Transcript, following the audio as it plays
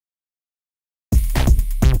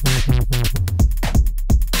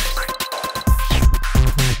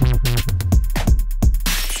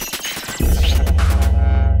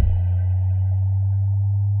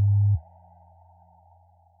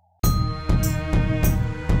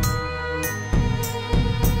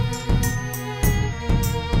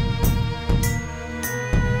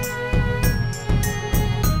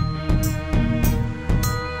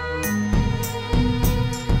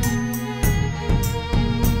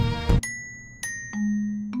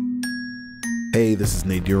Hey, this is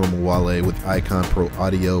Nadir Mawale with Icon Pro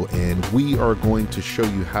Audio, and we are going to show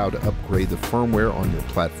you how to upgrade the firmware on your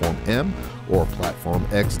Platform M or Platform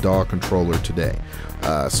X DAW controller today.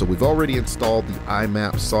 So we've already installed the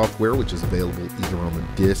iMap software, which is available either on the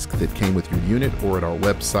disk that came with your unit or at our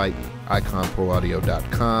website,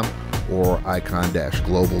 iconproaudio.com or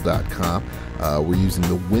icon-global.com. We're using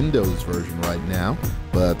the Windows version right now,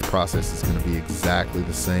 but the process is going to be exactly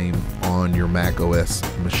the same on your Mac OS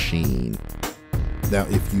machine. Now,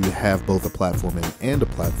 if you have both a Platform M and a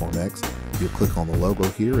Platform X, you'll click on the logo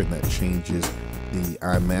here and that changes the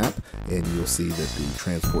iMap, and you'll see that the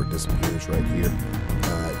transport disappears right here.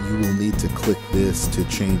 You will need to click this to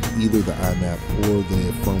change either the iMap or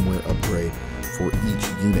the firmware upgrade for each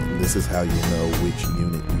unit. And this is how you'll know which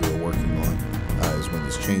unit you are working on is when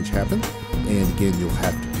this change happens. And again, you'll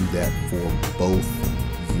have to do that for both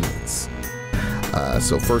units.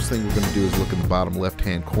 So first thing we're going to do is look in the bottom left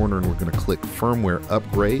hand corner, and we're going to click firmware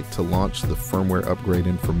upgrade to launch the firmware upgrade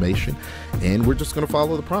information, and we're just going to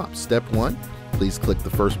follow the prompts. Step 1, please click the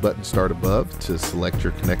first button start above to select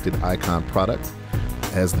your connected icon product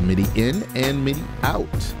as the MIDI in and MIDI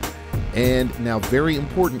out. And now, very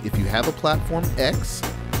important, if you have a Platform X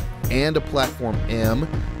and a Platform M,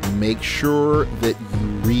 make sure that you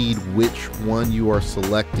read which one you are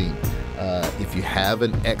selecting. If you have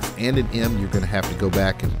an X and an M, you're going to have to go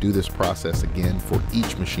back and do this process again for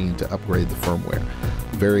each machine to upgrade the firmware.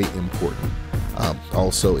 Very important.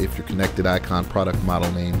 Also, if your connected icon product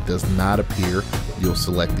model name does not appear, you'll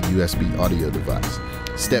select the USB audio device.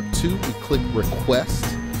 Step 2, we click request,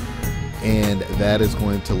 and that is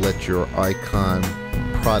going to let your icon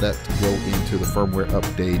product go into the firmware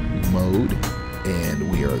update mode, and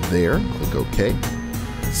we are there. Click OK.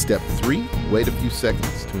 Step 3, wait a few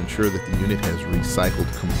seconds to ensure that the unit has recycled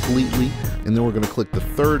completely, and then we're going to click the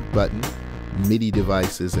third button, MIDI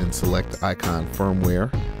devices, and select icon firmware,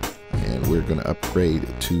 and we're going to upgrade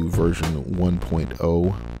to version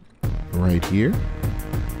 1.0 right here.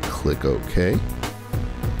 Click OK.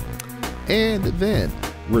 And then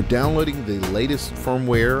we're downloading the latest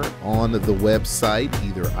firmware on the website,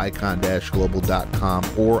 either icon-global.com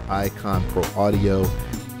or Icon Pro Audio.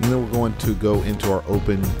 And then we're going to go into our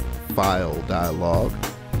open file dialog,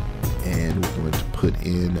 and we're going to put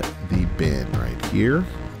in the bin right here.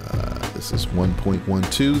 This is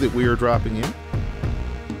 1.12 that we are dropping in,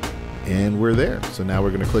 and we're there. So now we're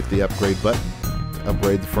going to click the upgrade button to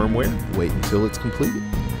upgrade the firmware. Wait until it's completed.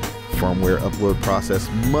 Firmware upload process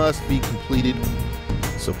must be completed,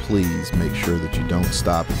 so please make sure that you don't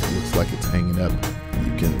stop. If it looks like it's hanging up,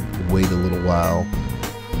 you can wait a little while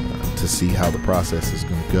to see how the process is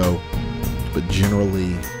going to go. But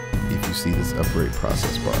generally, if you see this upgrade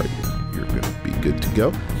process bar, you're going to be good to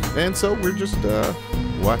go. And so we're just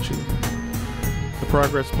watching the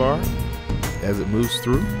progress bar as it moves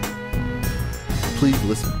through. Please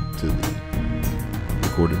listen to the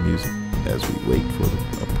recorded music as we wait for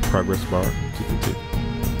the progress bar to continue.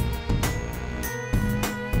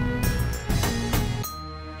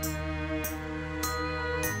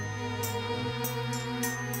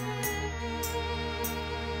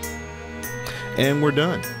 And we're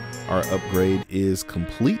done. Our upgrade is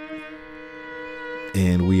complete,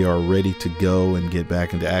 and we are ready to go and get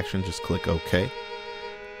back into action. Just click OK,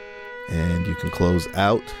 and you can close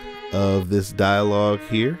out of this dialog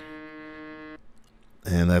here,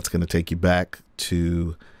 and that's going to take you back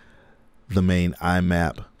to the main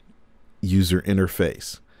iMap user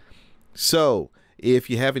interface. So if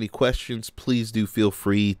you have any questions, please do feel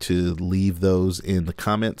free to leave those in the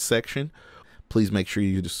comments section. Please make sure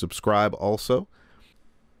you subscribe also.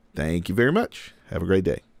 Thank you very much. Have a great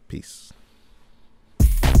day. Peace.